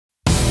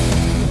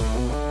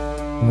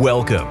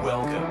Welcome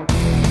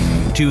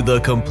to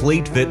the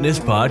Complete Fitness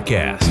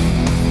Podcast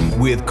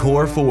with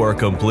Core 4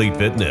 Complete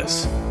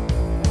Fitness.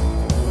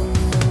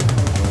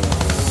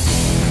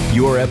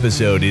 Your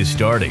episode is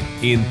starting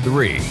in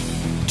 3,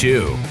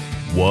 2,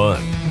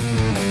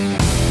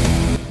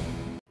 1.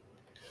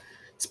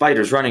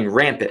 Spiders running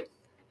rampant.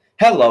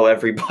 Hello,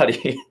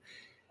 everybody.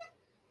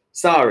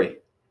 Sorry.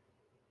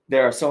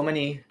 There are so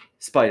many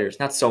spiders.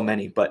 Not so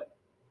many, but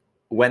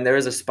when there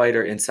is a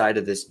spider inside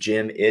of this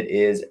gym, it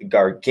is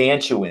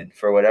gargantuan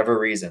for whatever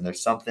reason. There's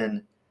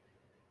something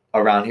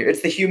around here. It's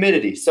the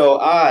humidity. So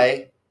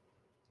I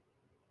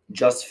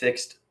just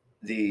fixed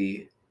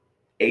the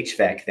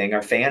HVAC thing.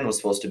 Our fan was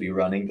supposed to be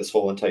running this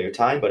whole entire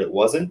time, but it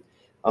wasn't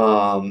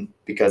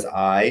because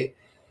I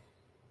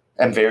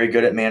am very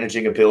good at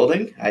managing a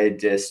building. I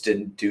just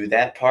didn't do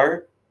that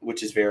part,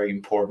 which is very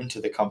important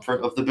to the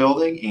comfort of the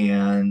building.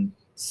 And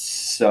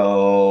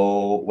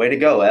so, way to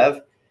go,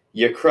 Ev.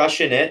 You're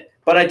crushing it.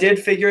 But I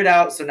did figure it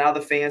out, so now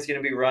the fan's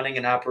going to be running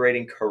and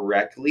operating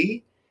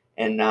correctly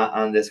and not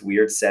on this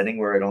weird setting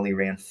where it only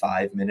ran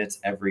 5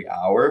 minutes every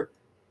hour.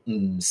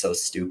 So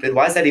stupid.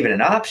 Why is that even an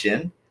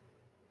option?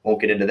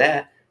 Won't get into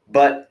that.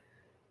 But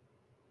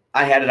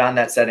I had it on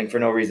that setting for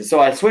no reason. So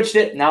I switched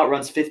it. Now it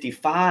runs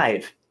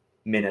 55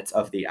 minutes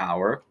of the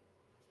hour.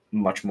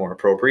 Much more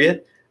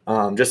appropriate.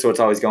 Just so it's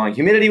always going.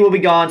 Humidity will be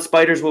gone.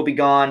 Spiders will be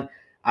gone.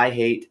 I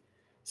hate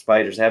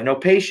spiders. I have no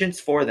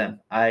patience for them.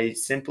 I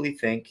simply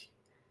think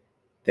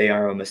they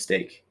are a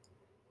mistake.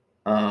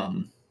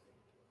 I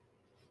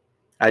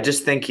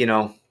just think,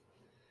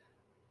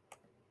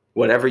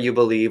 whatever you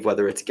believe,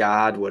 whether it's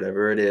God,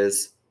 whatever it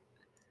is,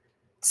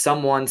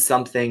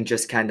 something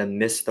just kind of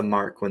missed the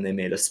mark when they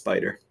made a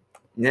spider.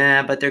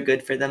 Nah, but they're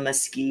good for the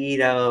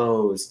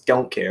mosquitoes.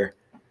 Don't care.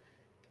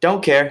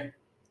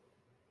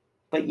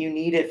 But you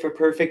need it for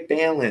perfect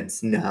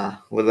balance. Nah,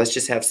 well, let's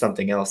just have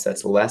something else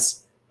that's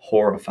less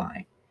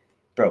horrifying.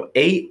 Bro,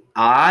 8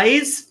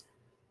 eyes?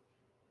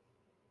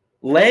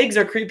 Legs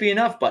are creepy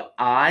enough, but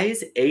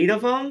eyes, 8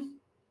 of them?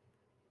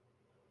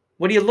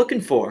 What are you looking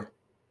for?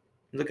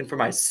 I'm looking for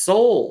my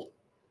soul.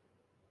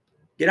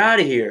 Get out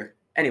of here.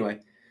 Anyway,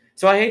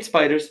 so I hate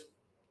spiders.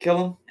 Kill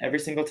them. Every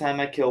single time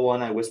I kill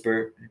one, I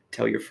whisper,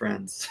 tell your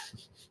friends.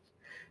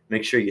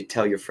 Make sure you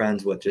tell your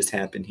friends what just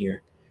happened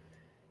here.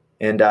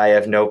 And I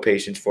have no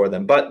patience for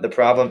them. But the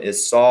problem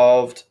is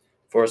solved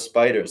for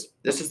spiders.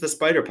 This is the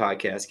Spider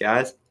Podcast,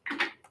 guys.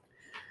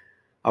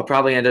 I'll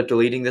probably end up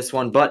deleting this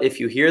one, but if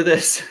you hear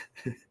this,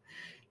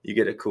 you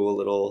get a cool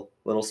little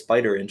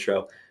spider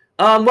intro.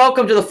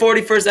 Welcome to the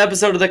 41st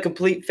episode of the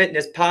Complete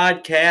Fitness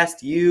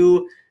Podcast,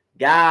 you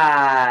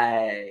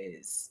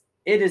guys.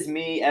 It is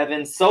me,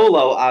 Evan,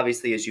 solo,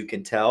 obviously, as you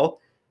can tell,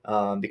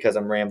 because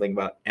I'm rambling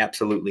about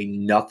absolutely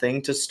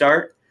nothing to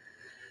start.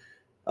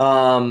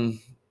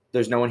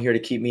 There's no one here to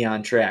keep me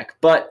on track,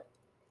 but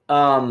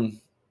hi,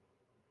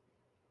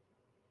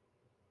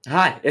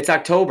 it's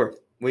October.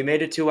 We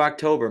made it to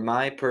October.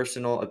 My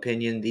personal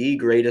opinion, the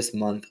greatest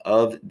month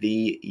of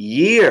the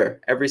year.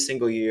 Every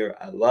single year,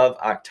 I love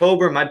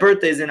October. My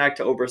birthday's in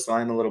October, so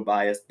I'm a little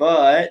biased,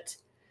 but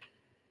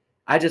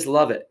I just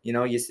love it.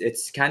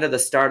 It's kind of the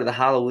start of the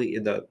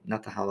Halloween, the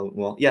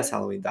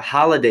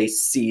holiday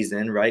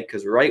season, right?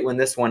 Because right when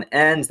this one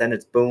ends, then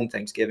it's boom,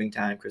 Thanksgiving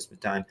time, Christmas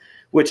time,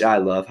 which I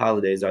love.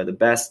 Holidays are the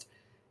best,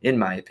 in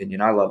my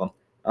opinion. I love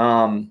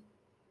them.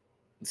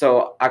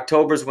 So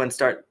October's when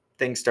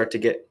things start to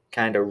get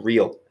kind of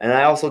real. And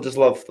I also just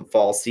love the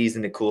fall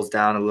season. It cools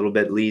down a little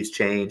bit. Leaves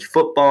change.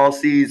 Football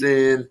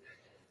season.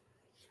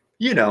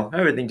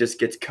 Everything just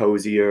gets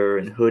cozier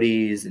and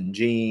hoodies and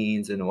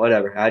jeans and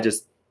whatever.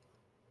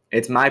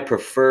 It's my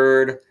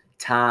preferred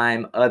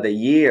time of the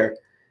year.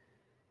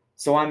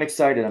 So I'm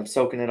excited. I'm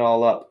soaking it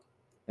all up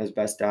as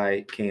best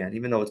I can,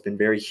 even though it's been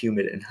very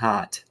humid and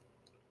hot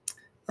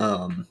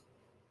and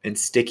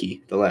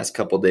sticky the last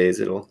couple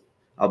days.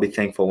 I'll be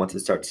thankful once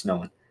it starts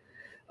snowing.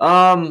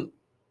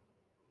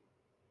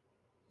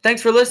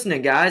 Thanks for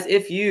listening, guys.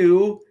 If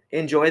you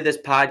enjoy this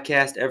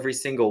podcast every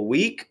single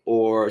week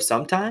or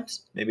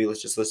sometimes, maybe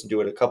let's just listen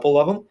to it a couple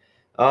of them,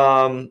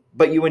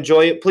 but you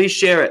enjoy it, please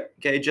share it,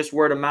 okay? Just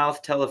word of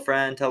mouth. Tell a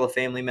friend, tell a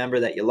family member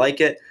that you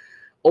like it,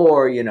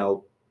 or,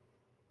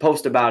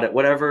 post about it,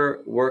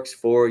 whatever works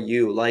for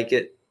you. Like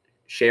it,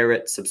 share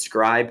it,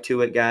 subscribe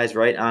to it, guys,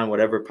 right on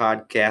whatever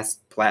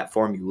podcast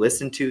platform you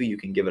listen to. You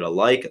can give it a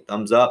like, a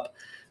thumbs up,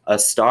 a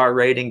star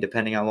rating,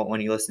 depending on what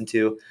one you listen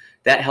to.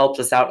 That helps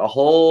us out a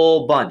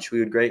whole bunch. We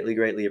would greatly,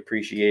 greatly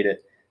appreciate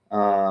it.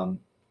 The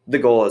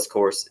goal, of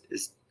course,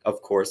 is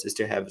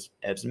to have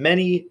as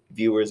many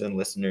viewers and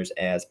listeners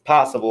as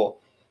possible,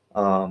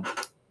 so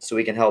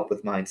we can help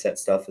with mindset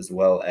stuff as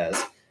well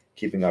as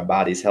keeping our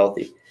bodies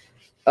healthy.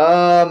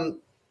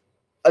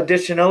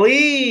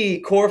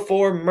 Additionally, Core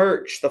 4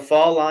 merch. The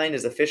fall line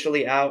is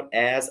officially out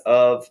as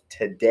of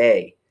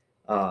today.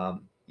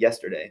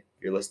 Yesterday,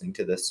 if you're listening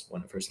to this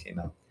when it first came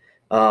out.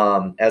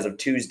 As of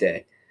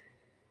Tuesday.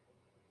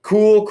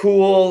 Cool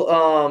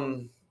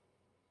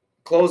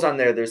clothes on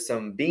there. There's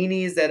some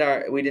beanies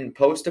that we didn't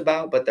post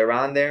about, but they're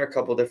on there. A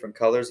couple different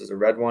colors. There's a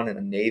red one and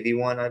a navy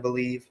one, I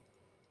believe.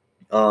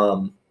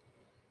 A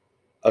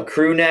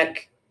crew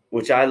neck,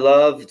 which I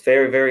love.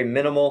 Very, very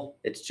minimal.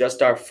 It's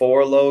just our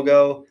 4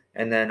 logo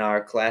and then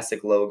our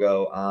classic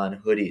logo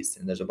on hoodies.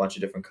 And there's a bunch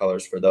of different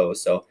colors for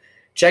those. So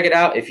check it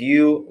out if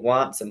you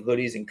want some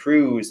hoodies and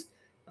crews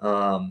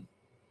and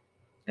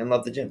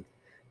love the gym.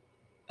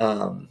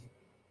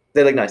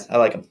 They look nice. I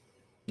like them.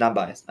 Not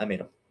biased. I made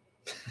them.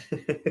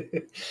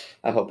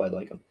 I hope I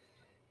like them.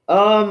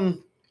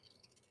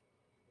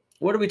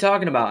 What are we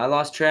talking about? I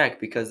lost track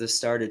because this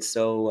started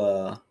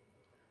so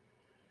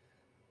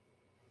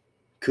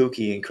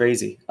kooky and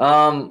crazy.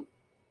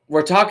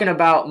 We're talking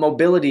about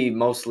mobility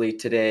mostly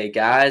today,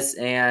 guys,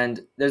 and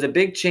there's a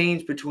big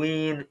change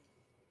between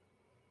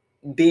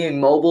being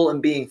mobile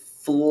and being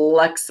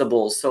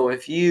flexible. So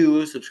if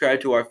you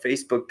subscribe to our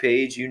Facebook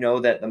page, you know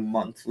that the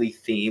monthly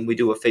theme, we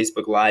do a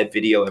Facebook Live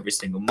video every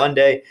single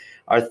Monday.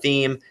 Our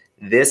theme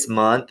this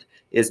month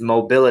is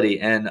mobility,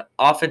 and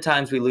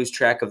oftentimes we lose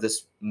track of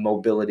this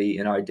mobility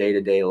in our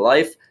day-to-day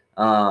life.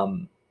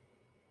 And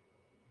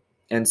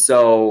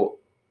so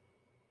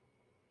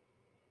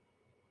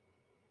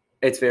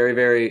it's very,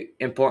 very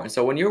important.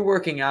 So when you're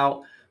working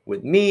out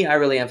with me, I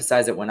really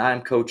emphasize it when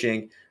I'm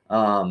coaching.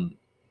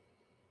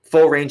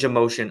 Full range of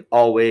motion,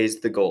 always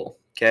the goal,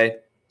 okay?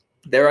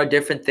 There are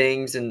different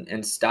things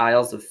and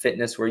styles of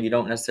fitness where you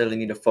don't necessarily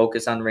need to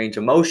focus on range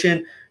of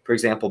motion. For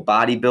example,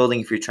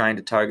 bodybuilding, if you're trying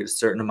to target a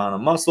certain amount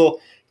of muscle,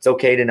 it's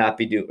okay to not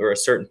be or a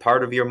certain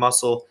part of your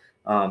muscle,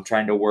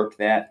 trying to work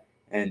that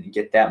and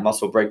get that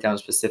muscle breakdown in a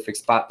specific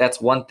spot. That's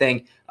one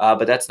thing,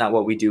 but that's not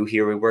what we do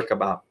here.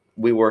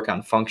 We work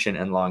on function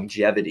and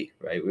longevity,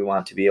 right? We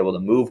want to be able to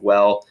move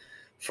well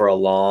for a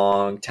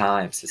long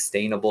time,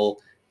 sustainable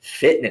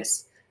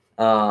fitness.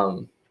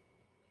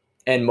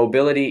 And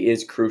mobility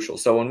is crucial.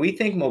 So when we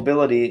think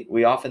mobility,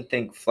 we often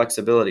think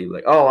flexibility.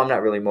 Like, oh, I'm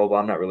not really mobile.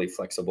 I'm not really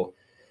flexible.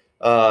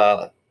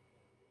 That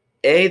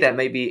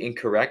may be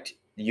incorrect.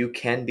 You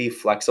can be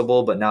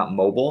flexible but not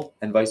mobile,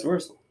 and vice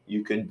versa.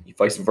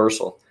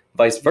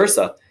 Vice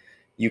versa.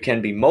 You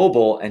can be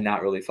mobile and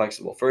not really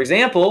flexible. For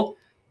example,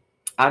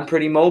 I'm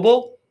pretty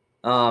mobile.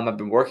 I've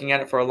been working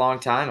at it for a long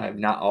time. I've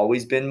not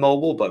always been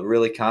mobile, but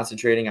really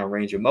concentrating on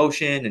range of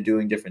motion and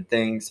doing different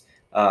things,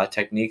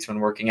 techniques when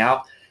working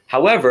out.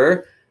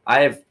 However,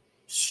 I have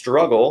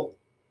struggled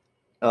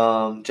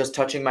just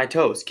touching my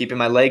toes, keeping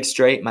my legs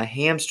straight. My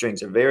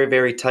hamstrings are very,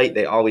 very tight.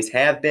 They always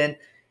have been.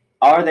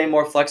 Are they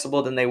more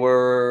flexible than they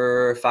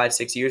were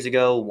 5-6 years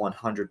ago?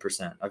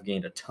 100%. I've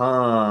gained a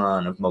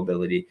ton of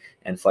mobility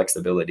and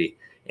flexibility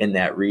in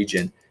that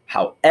region.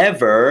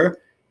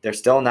 However, they're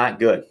still not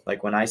good.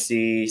 Like when I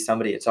see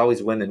somebody, it's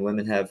always women.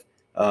 Women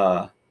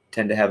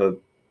tend to have a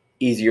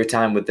easier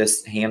time with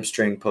this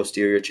hamstring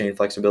posterior chain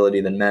flexibility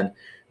than men.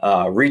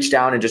 Reach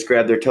down and just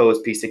grab their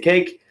toes, piece of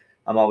cake.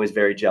 I'm always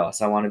very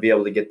jealous. I want to be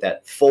able to get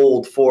that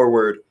fold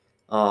forward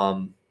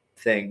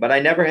thing, but I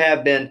never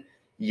have been.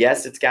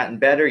 Yes, it's gotten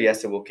better.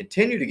 Yes, it will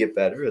continue to get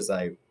better as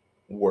I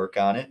work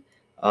on it.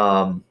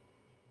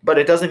 But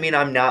it doesn't mean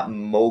I'm not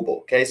mobile.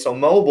 Okay, so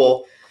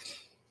mobile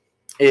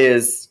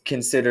is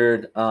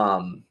considered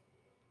an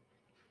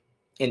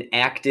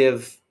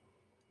active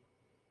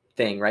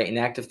thing, right? An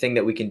active thing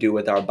that we can do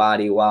with our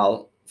body,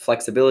 while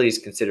flexibility is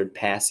considered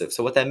passive.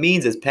 So what that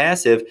means is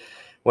passive,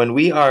 when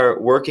we are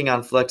working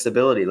on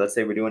flexibility, let's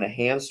say we're doing a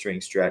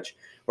hamstring stretch,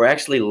 we're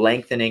actually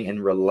lengthening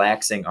and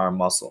relaxing our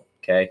muscle,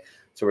 okay?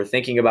 So we're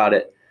thinking about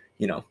it,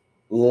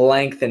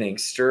 lengthening,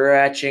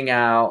 stretching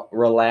out,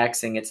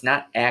 relaxing. It's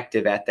not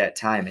active at that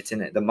time.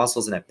 The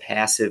muscle's in a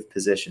passive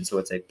position. So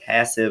it's a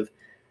passive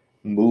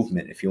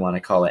movement, if you want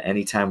to call it,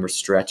 anytime we're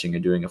stretching or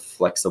doing a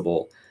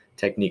flexible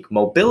technique.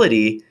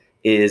 Mobility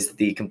is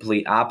the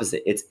complete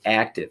opposite. It's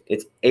active.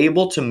 It's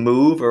able to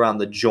move around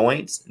the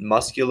joints,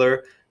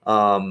 muscular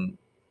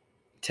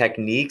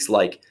techniques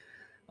like,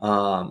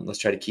 let's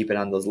try to keep it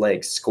on those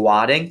legs,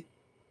 squatting.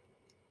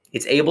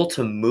 It's able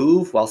to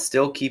move while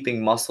still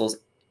keeping muscles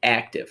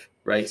active,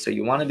 right? So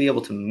you want to be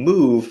able to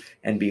move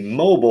and be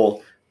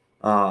mobile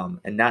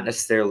and not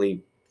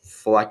necessarily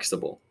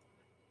flexible,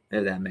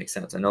 if that makes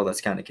sense. I know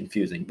that's kind of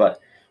confusing, but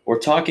we're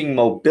talking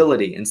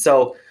mobility. And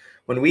so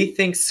when we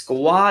think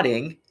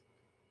squatting,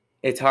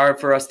 it's hard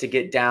for us to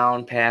get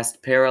down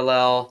past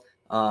parallel.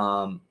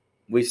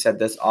 We've said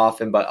this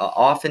often, but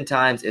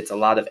oftentimes it's a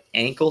lot of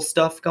ankle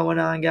stuff going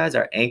on, guys.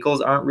 Our ankles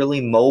aren't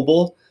really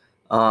mobile.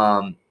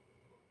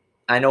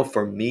 I know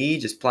for me,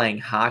 just playing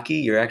hockey,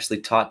 you're actually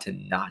taught to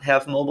not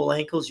have mobile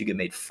ankles. You get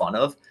made fun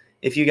of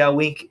if you got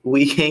weak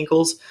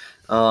ankles.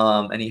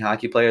 Any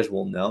hockey players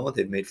will know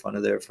they've made fun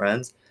of their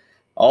friends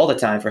all the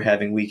time for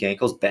having weak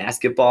ankles.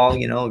 Basketball,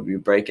 you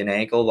break an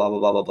ankle, blah, blah,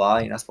 blah, blah, blah.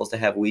 You're not supposed to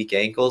have weak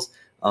ankles.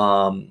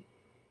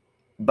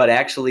 But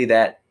actually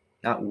that,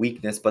 not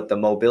weakness, but the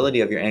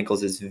mobility of your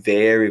ankles is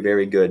very,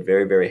 very good,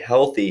 very, very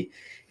healthy,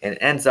 and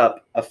ends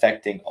up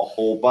affecting a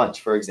whole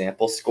bunch. For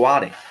example,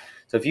 squatting.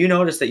 So if you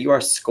notice that you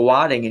are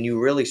squatting and you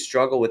really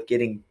struggle with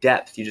getting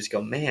depth, you just go,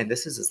 man,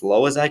 this is as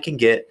low as I can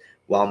get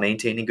while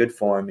maintaining good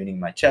form, meaning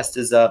my chest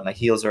is up, my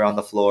heels are on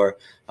the floor,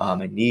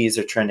 my knees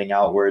are trending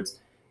outwards,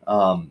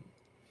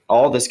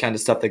 all this kind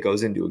of stuff that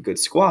goes into a good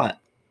squat.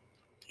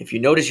 If you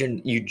notice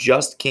you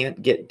just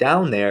can't get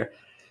down there,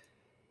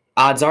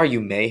 odds are you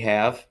may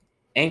have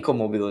ankle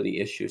mobility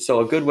issues.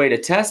 So a good way to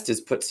test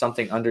is put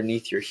something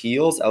underneath your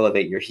heels,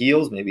 elevate your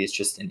heels. Maybe it's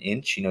just an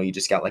inch, you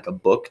just got like a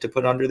book to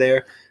put under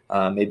there.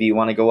 Maybe you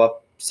want to go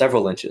up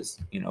several inches,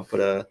 put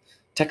a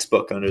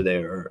textbook under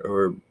there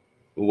or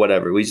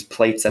whatever. We use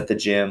plates at the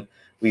gym.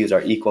 We use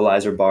our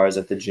equalizer bars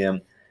at the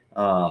gym.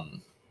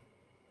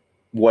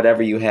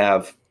 Whatever you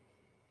have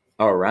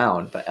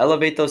around, but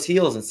elevate those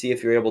heels and see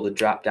if you're able to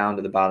drop down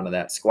to the bottom of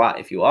that squat.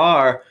 If you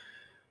are,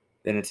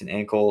 then it's an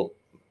ankle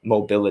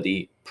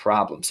mobility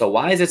problem. So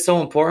why is it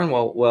so important?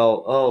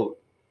 Well,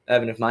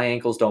 Evan, if my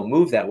ankles don't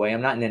move that way,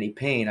 I'm not in any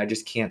pain. I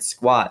just can't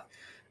squat.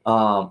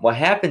 What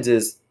happens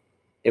is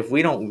if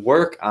we don't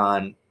work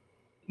on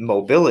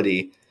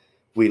mobility,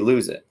 we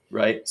lose it,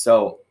 right?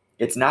 So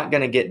it's not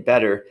going to get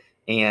better.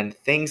 And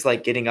things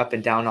like getting up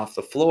and down off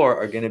the floor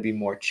are going to be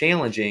more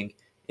challenging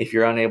if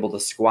you're unable to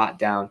squat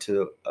down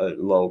to a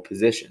low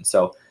position.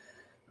 So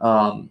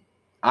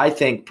I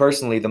think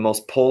personally the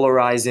most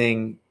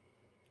polarizing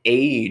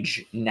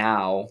age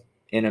now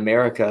in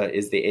America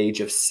is the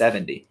age of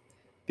 70,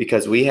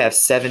 because we have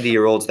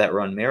 70-year-olds that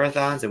run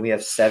marathons and we have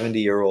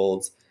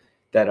 70-year-olds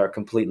that are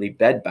completely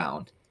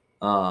bedbound.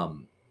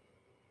 And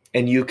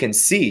you can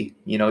see,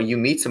 you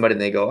meet somebody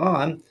and they go,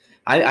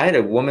 I had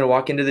a woman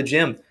walk into the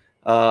gym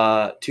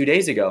 2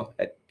 days ago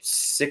at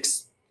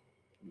 6:10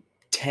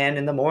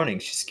 in the morning.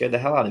 She scared the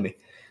hell out of me.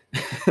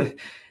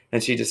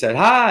 And she just said,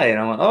 hi. And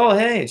I went, oh,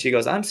 hey. And she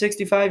goes, I'm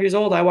 65 years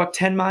old. I walk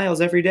 10 miles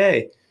every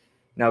day.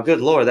 Now,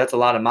 good Lord, that's a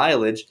lot of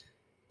mileage.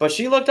 But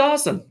she looked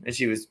awesome. And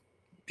she was,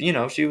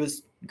 she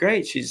was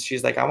great.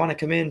 She's like, I want to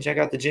come in, check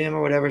out the gym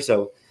or whatever.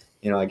 So,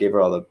 I gave her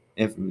all the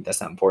information.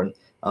 That's not important.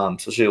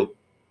 So she'll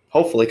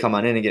hopefully come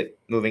on in and get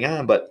moving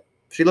on. But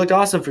she looked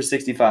awesome for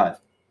 65.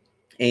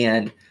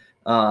 And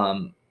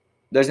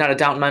there's not a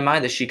doubt in my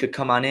mind that she could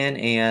come on in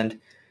and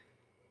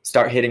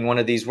start hitting one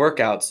of these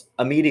workouts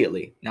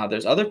immediately. Now,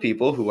 there's other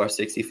people who are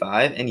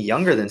 65 and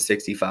younger than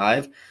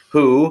 65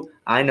 who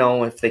I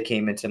know if they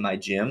came into my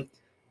gym,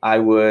 I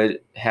would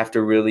have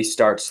to really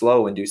start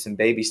slow and do some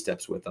baby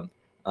steps with them,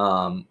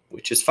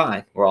 which is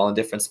fine. We're all in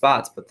different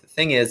spots. But the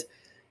thing is,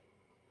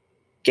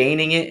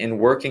 gaining it and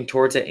working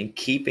towards it and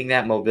keeping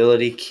that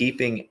mobility,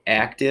 keeping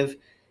active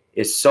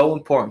is so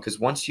important, because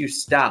once you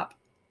stop,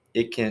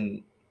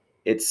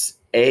 it's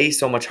A,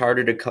 so much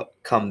harder to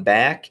come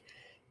back,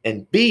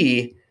 and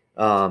B,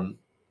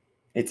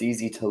 it's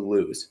easy to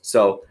lose.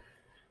 So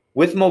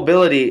with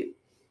mobility,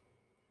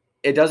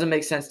 it doesn't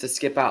make sense to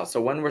skip out.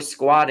 So when we're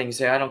squatting, you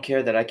say, I don't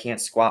care that I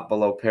can't squat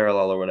below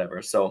parallel or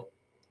whatever. So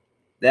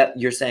that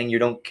you're saying you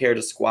don't care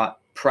to squat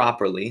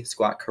properly,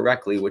 squat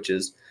correctly, which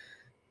is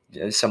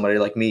somebody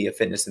like me, a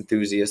fitness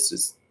enthusiast,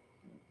 is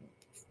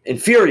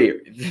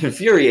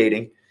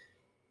infuriating.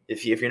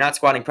 If you're not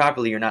squatting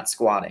properly, you're not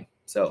squatting.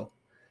 So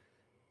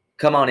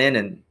come on in,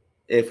 and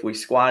if we're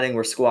squatting,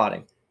 we're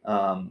squatting.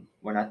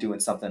 We're not doing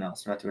something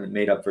else. We're not doing a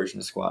made-up version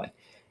of squatting,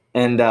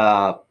 and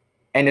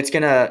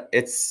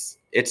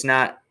it's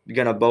not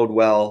gonna bode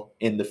well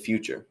in the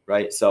future,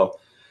 right? So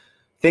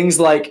things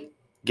like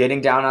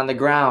getting down on the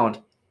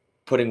ground,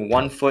 putting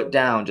one foot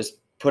down, just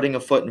putting a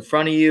foot in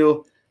front of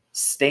you,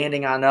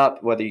 standing on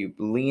up, whether you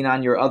lean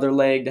on your other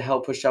leg to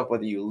help push up,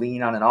 whether you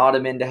lean on an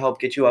ottoman to help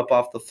get you up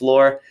off the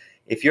floor.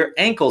 If your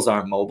ankles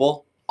aren't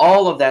mobile,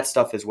 all of that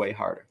stuff is way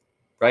harder,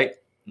 right?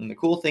 And the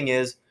cool thing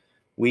is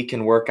we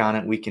can work on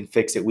it. We can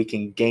fix it. We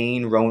can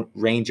gain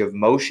range of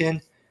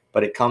motion,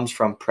 but it comes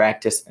from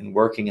practice and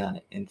working on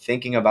it and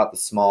thinking about the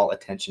small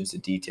attentions to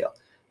detail.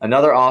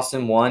 Another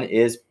awesome one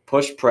is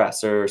push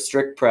press or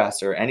strict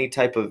press or any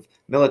type of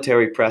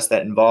military press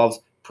that involves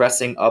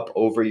pressing up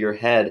over your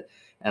head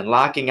and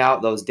locking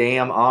out those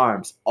damn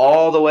arms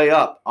all the way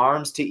up.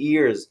 Arms to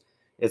ears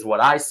is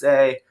what I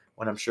say,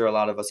 what I'm sure a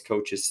lot of us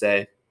coaches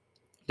say.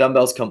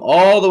 Dumbbells come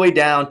all the way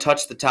down,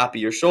 touch the top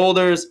of your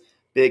shoulders,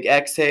 big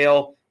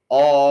exhale,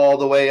 all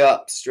the way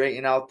up,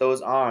 straighten out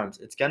those arms.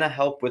 It's going to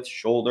help with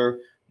shoulder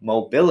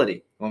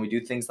mobility. When we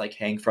do things like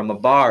hang from a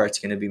bar, it's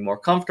going to be more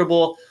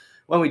comfortable.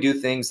 When we do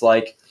things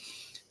like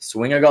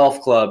swing a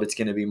golf club, it's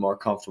going to be more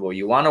comfortable.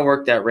 You want to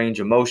work that range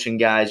of motion,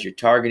 guys. You're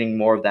targeting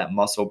more of that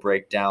muscle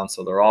breakdown,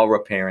 so they're all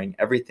repairing.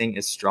 Everything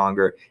is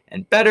stronger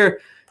and better.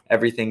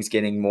 Everything's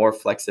getting more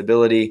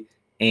flexibility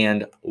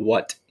and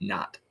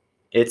whatnot.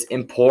 It's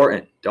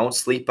important. Don't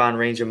sleep on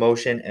range of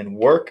motion and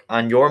work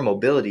on your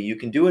mobility. You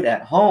can do it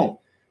at home.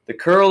 The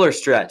curler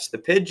stretch, the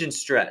pigeon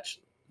stretch,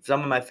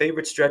 some of my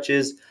favorite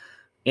stretches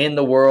in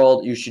the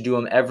world. You should do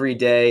them every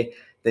day.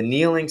 The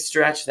kneeling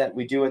stretch that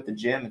we do at the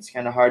gym, it's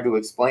kind of hard to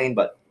explain,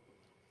 but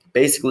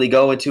basically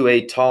go into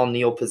a tall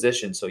kneel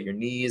position. So your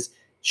knees,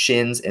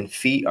 shins, and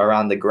feet are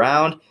on the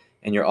ground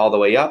and you're all the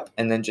way up.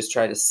 And then just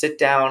try to sit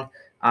down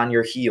on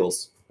your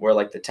heels where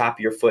like the top of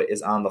your foot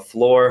is on the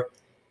floor.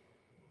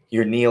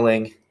 You're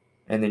kneeling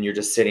and then you're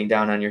just sitting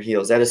down on your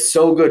heels. That is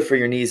so good for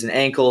your knees and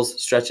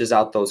ankles, stretches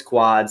out those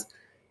quads,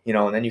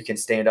 and then you can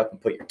stand up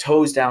and put your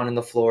toes down in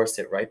the floor,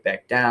 sit right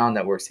back down.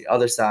 That works the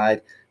other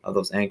side of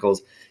those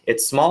ankles.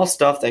 It's small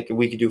stuff that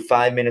we could do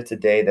 5 minutes a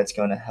day that's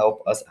going to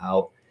help us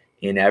out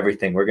in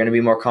everything. We're going to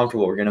be more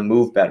comfortable. We're going to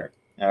move better.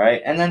 All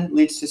right. And then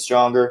leads to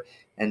stronger.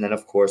 And then,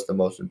 of course, the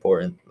most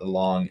important, the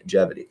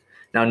longevity.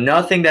 Now,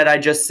 nothing that I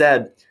just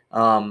said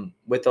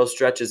with those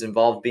stretches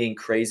involve being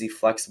crazy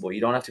flexible.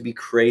 You don't have to be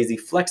crazy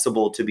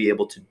flexible to be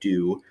able to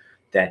do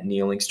that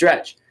kneeling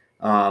stretch.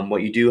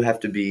 What you do have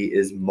to be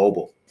is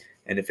mobile.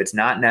 And if it's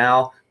not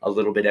now, a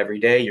little bit every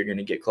day, you're going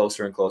to get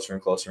closer and closer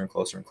and closer and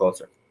closer and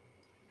closer.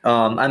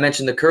 I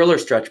mentioned the curler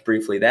stretch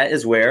briefly. That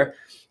is where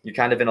you're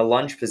kind of in a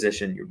lunge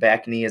position. Your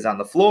back knee is on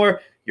the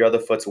floor. Your other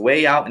foot's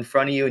way out in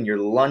front of you, and you're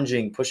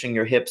lunging, pushing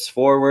your hips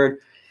forward.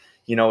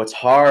 It's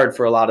hard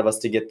for a lot of us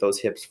to get those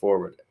hips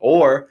forward.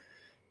 Or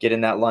get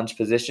in that lunge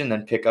position,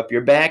 then pick up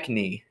your back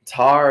knee. It's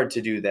hard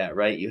to do that,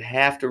 right? You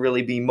have to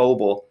really be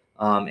mobile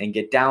and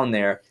get down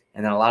there.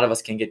 And then a lot of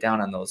us can get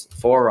down on those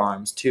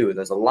forearms too.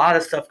 There's a lot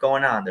of stuff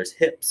going on. There's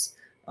hips.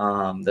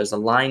 There's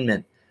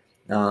alignment.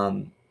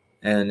 And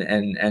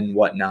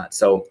whatnot.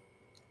 So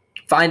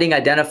finding,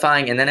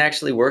 identifying, and then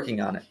actually working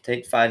on it.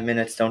 Take 5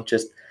 minutes. Don't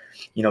just,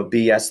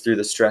 BS through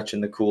the stretch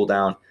and the cool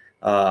down.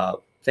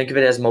 Think of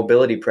it as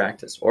mobility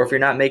practice. Or if you're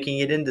not making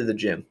it into the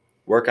gym,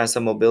 work on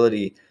some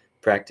mobility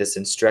practice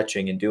and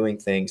stretching and doing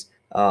things.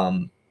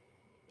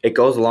 It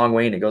goes a long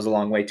way, and it goes a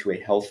long way to a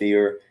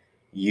healthier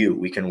you.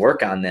 We can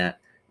work on that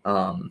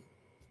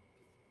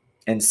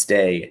and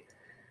stay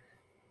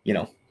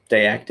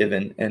active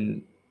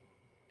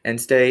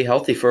and stay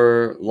healthy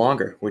for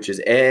longer, which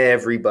is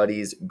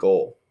everybody's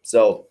goal.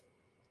 So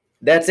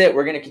that's it.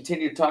 We're going to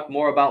continue to talk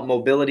more about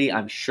mobility,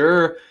 I'm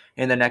sure,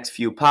 in the next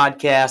few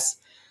podcasts.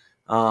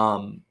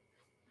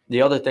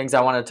 The other things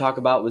I want to talk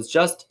about was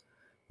just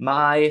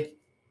my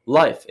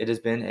life. It has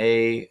been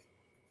a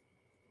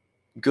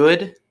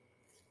good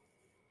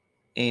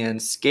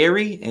and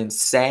scary and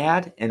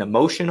sad and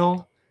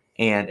emotional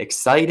and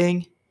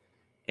exciting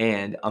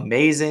and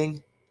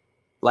amazing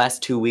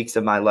last 2 weeks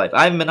of my life.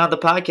 I haven't been on the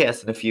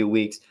podcast in a few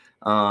weeks.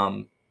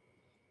 That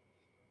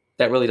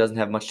really doesn't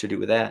have much to do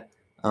with that.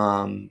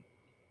 But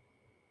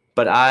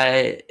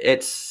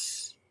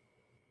it's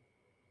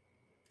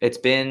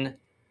been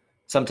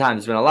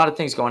sometimes been a lot of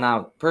things going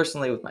on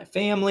personally with my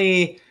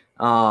family.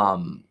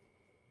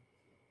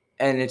 And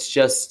it's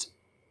just,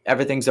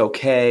 everything's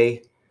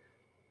okay,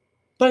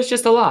 but it's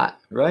just a lot,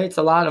 right? It's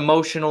a lot of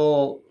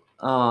emotional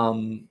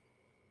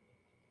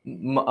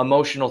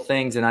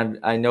things, and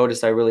I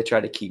noticed I really try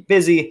to keep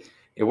busy.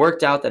 It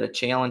worked out that a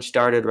challenge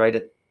started right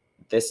at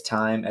this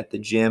time at the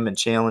gym, and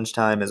challenge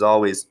time is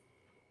always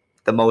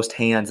the most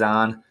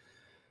hands-on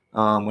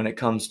when it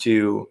comes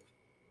to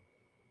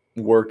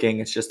working.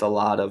 It's just a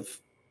lot of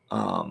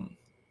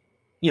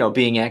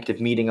being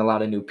active, meeting a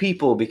lot of new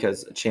people,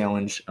 because a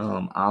challenge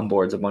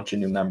onboards a bunch of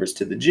new members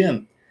to the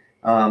gym.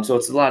 So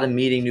it's a lot of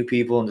meeting new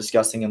people and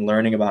discussing and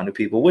learning about new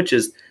people, which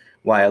is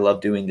why I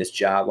love doing this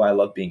job, why I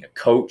love being a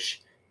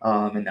coach.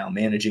 And now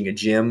managing a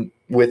gym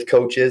with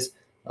coaches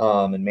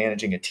and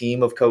managing a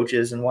team of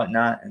coaches and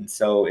whatnot. And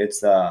so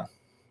it's a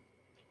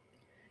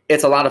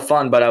lot of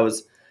fun, but I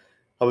was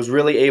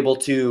really able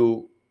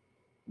to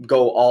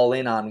go all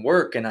in on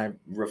work, and I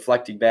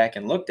reflected back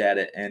and looked at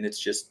it, and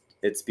it's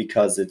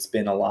because it's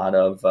been a lot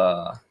of,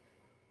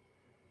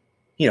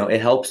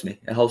 it helps me.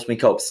 It helps me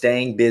cope.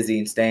 Staying busy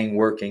and staying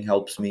working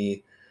helps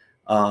me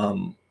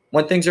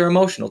when things are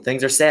emotional,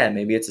 things are sad.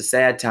 Maybe it's a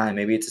sad time.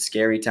 Maybe it's a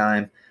scary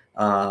time.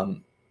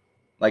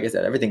 Like I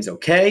said, everything's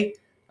okay.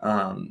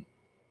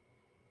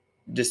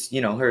 Just,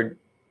 heard,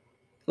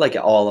 like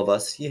all of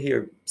us, you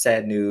hear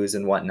sad news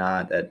and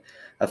whatnot that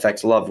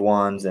affects loved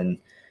ones, and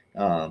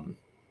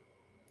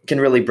can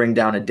really bring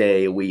down a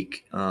day, a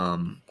week,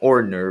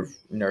 or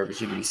nervous.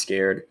 You can be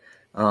scared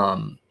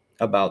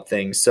about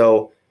things.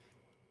 So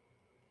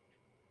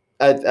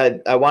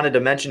I wanted to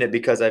mention it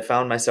because I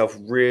found myself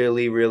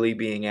really, really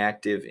being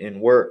active in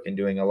work and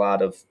doing a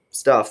lot of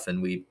stuff.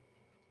 And we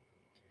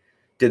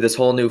did this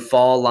whole new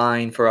fall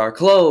line for our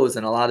clothes,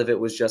 and a lot of it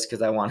was just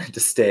because I wanted to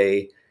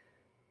stay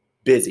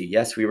busy.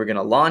 Yes, we were going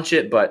to launch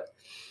it, but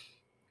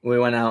we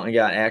went out and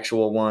got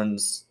actual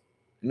ones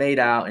made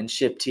out and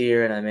shipped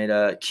here, and I made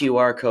a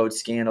QR code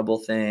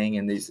scannable thing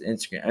and these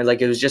Instagram.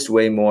 It was just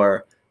way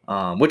more,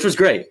 which was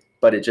great,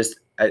 but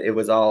it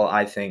was all,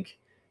 I think,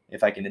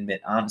 if I can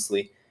admit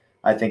honestly,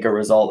 I think a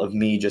result of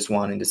me just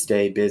wanting to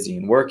stay busy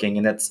and working,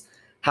 and that's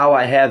how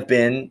I have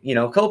been,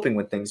 coping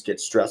when things get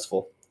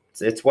stressful.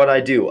 It's what I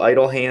do.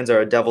 Idle hands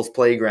are a devil's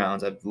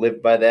playgrounds. I've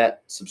lived by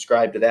that,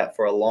 subscribed to that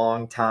for a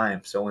long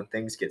time. So when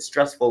things get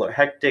stressful or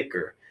hectic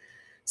or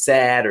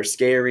sad or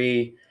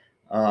scary,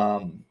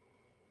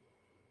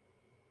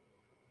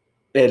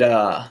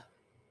 it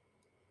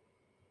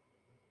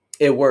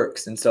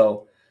works. And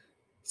so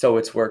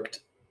it's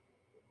worked.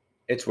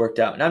 It's worked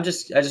out. And I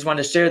just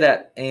wanted to share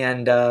that,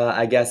 and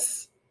I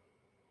guess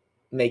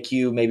make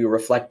you maybe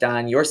reflect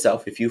on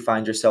yourself if you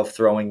find yourself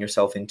throwing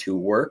yourself into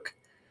work.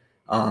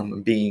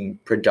 being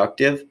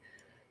productive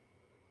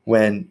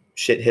when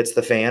shit hits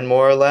the fan,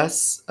 more or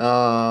less,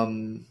 or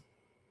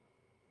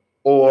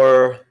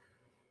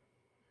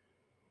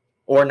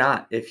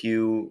not. If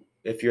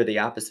you're the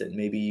opposite,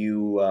 maybe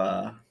you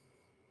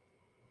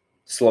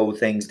slow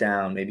things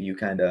down. Maybe you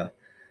kind of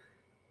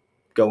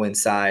go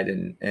inside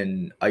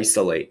and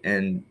isolate.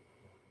 And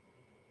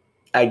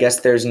I guess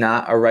there's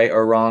not a right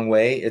or wrong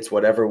way. It's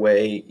whatever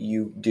way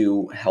you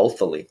do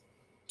healthily.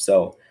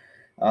 So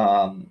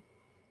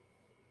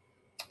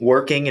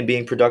working and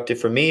being productive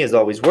for me has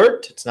always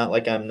worked. It's not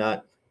like I'm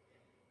not,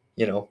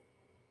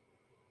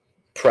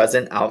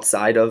 present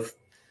outside of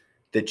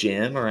the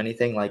gym or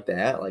anything like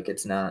that. Like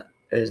there's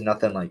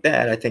nothing like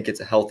that. I think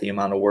it's a healthy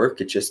amount of work.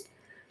 It's just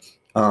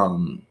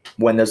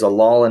when there's a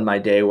lull in my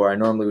day where I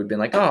normally would be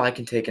like, oh, I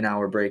can take an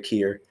hour break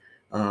here.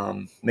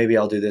 Maybe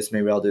I'll do this,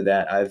 maybe I'll do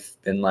that. I've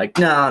been like,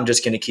 no, I'm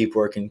just going to keep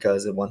working,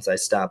 because once I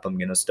stop, I'm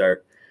going to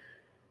start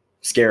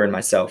scaring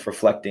myself,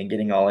 reflecting,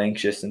 getting all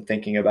anxious and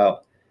thinking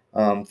about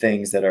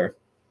things that are,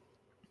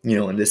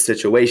 in this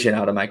situation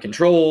out of my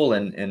control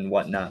and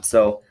whatnot.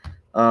 So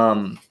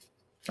I'm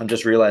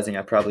just realizing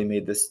I probably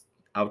made this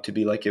out to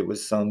be like it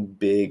was some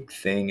big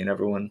thing, and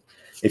everyone,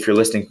 if you're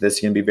listening to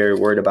this, you're going to be very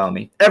worried about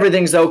me.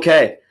 Everything's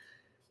okay.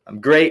 I'm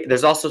great.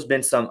 There's also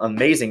been some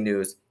amazing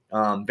news,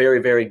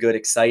 very, very good,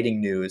 exciting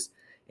news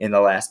in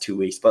the last 2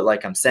 weeks. But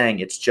like I'm saying,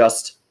 it's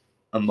just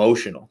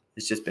emotional.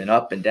 It's just been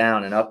up and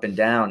down and up and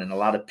down, and a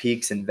lot of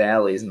peaks and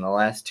valleys in the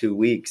last 2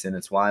 weeks. And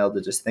it's wild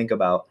to just think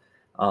about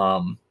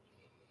how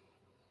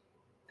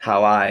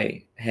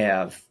I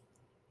have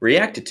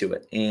reacted to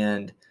it.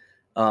 And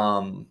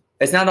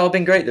it's not all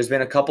been great. There's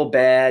been a couple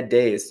bad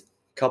days,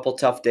 a couple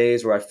tough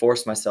days where I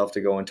forced myself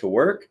to go into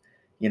work.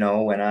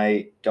 When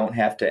I don't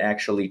have to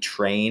actually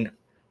train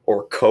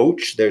or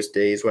coach. There's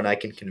days when I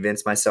can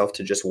convince myself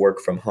to just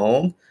work from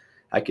home.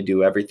 I could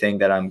do everything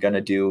that I'm going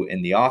to do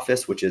in the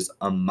office, which is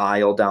a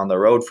mile down the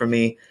road from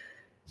me.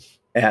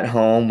 At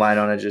home, why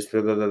don't I just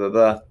blah, blah, blah, blah,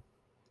 blah.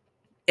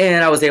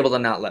 And I was able to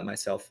not let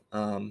myself.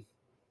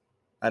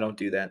 I don't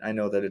do that. I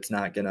know that it's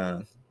not going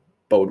to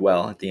bode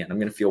well at the end. I'm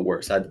going to feel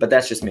worse. But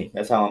that's just me.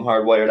 That's how I'm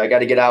hardwired. I got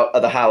to get out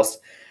of the house.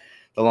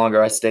 The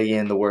longer I stay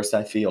in, the worse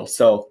I feel.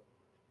 So,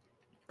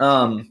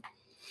 but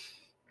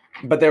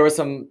there were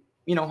some,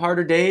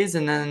 harder days,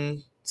 and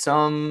then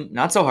some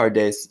not so hard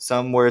days.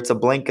 Some where it's a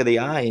blink of the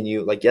eye, and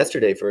you, like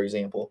yesterday, for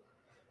example,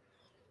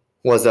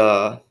 was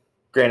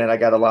granted, I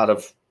got a lot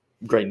of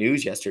great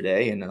news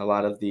yesterday, and a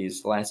lot of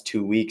these last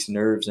 2 weeks,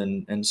 nerves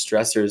and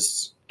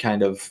stressors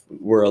kind of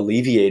were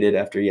alleviated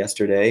after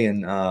yesterday,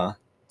 and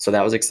so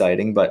that was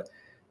exciting. But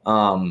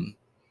I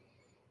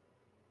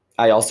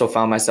also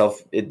found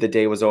myself, the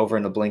day was over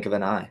in the blink of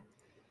an eye.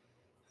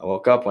 I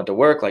woke up, went to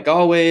work like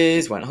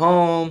always, went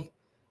home,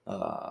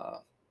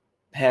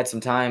 had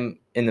some time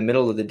in the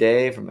middle of the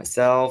day for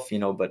myself,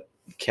 but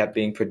kept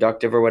being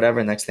productive or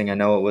whatever. Next thing I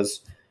know, it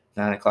was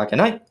 9 o'clock at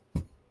night.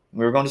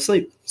 We were going to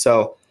sleep.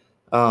 So,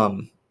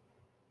 and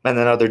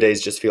then other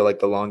days just feel like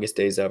the longest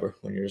days ever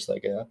when you're just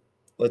like, yeah,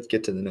 let's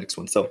get to the next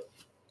one. So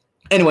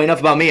anyway, enough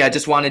about me. I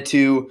just wanted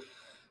to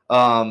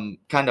kind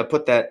of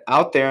put that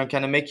out there and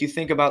kind of make you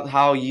think about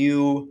how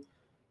you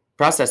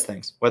process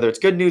things, whether it's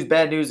good news,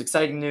 bad news,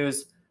 exciting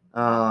news,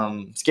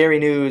 scary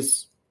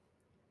news.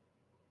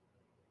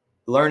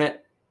 Learn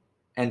it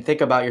and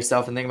think about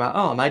yourself and think about,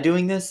 oh, am I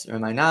doing this or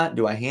am I not?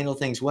 Do I handle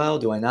things well?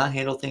 Do I not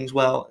handle things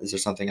well? Is there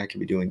something I could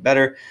be doing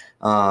better?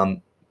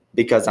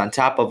 Because on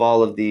top of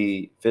all of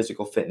the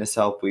physical fitness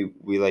help, we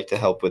like to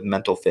help with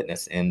mental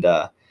fitness. And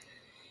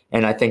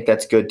I think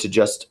that's good to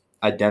just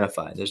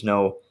identify. There's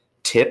no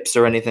tips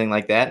or anything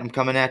like that I'm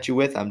coming at you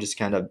with. I'm just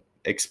kind of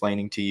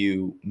explaining to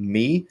you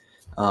me.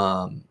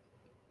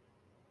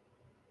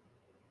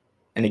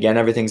 And again,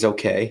 everything's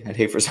okay. I'd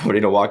hate for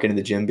somebody to walk into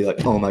the gym and be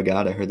like, oh my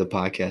God, I heard the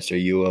podcast. Are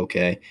you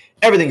okay?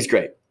 Everything's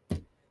great.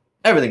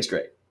 Everything's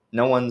great.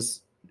 Nothing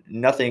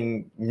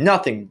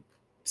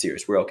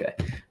serious. We're okay.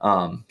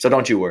 So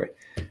don't you worry.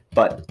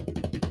 But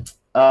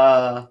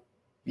yeah,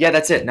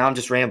 that's it. Now I'm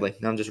just rambling.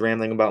 Now I'm just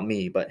rambling about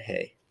me. But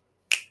hey,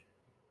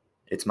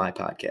 it's my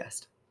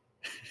podcast.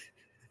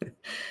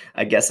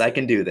 I guess I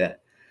can do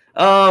that.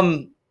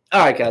 All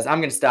right, guys, I'm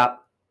going to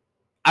stop.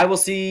 I will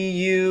see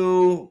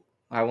you.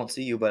 I won't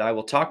see you, but I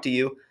will talk to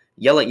you,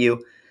 yell at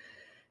you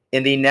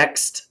in the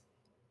next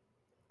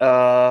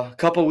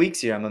couple weeks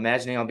here. I'm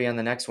imagining I'll be on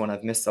the next one.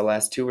 I've missed the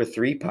last 2 or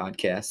 3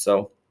 podcasts.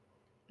 So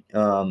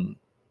I'm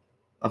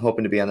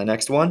hoping to be on the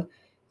next one,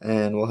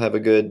 and we'll have a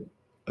good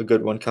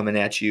one coming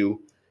at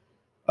you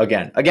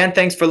again. Again,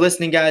 thanks for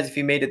listening, guys. If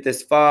you made it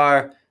this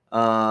far,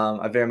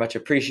 I very much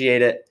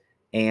appreciate it.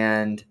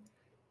 And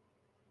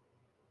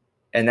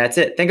that's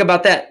it. Think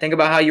about that. Think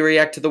about how you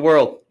react to the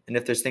world, and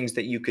if there's things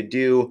that you could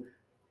do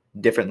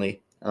differently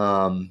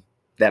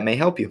that may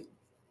help you,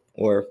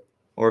 or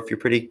if you're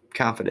pretty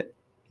confident.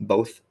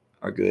 Both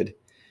are good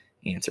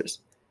answers,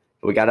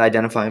 but we got to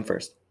identify them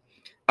first.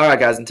 All right,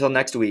 guys, until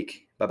next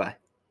week. Bye-bye.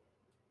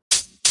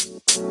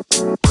 You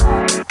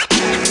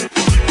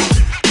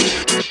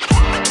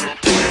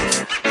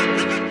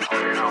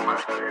know, man.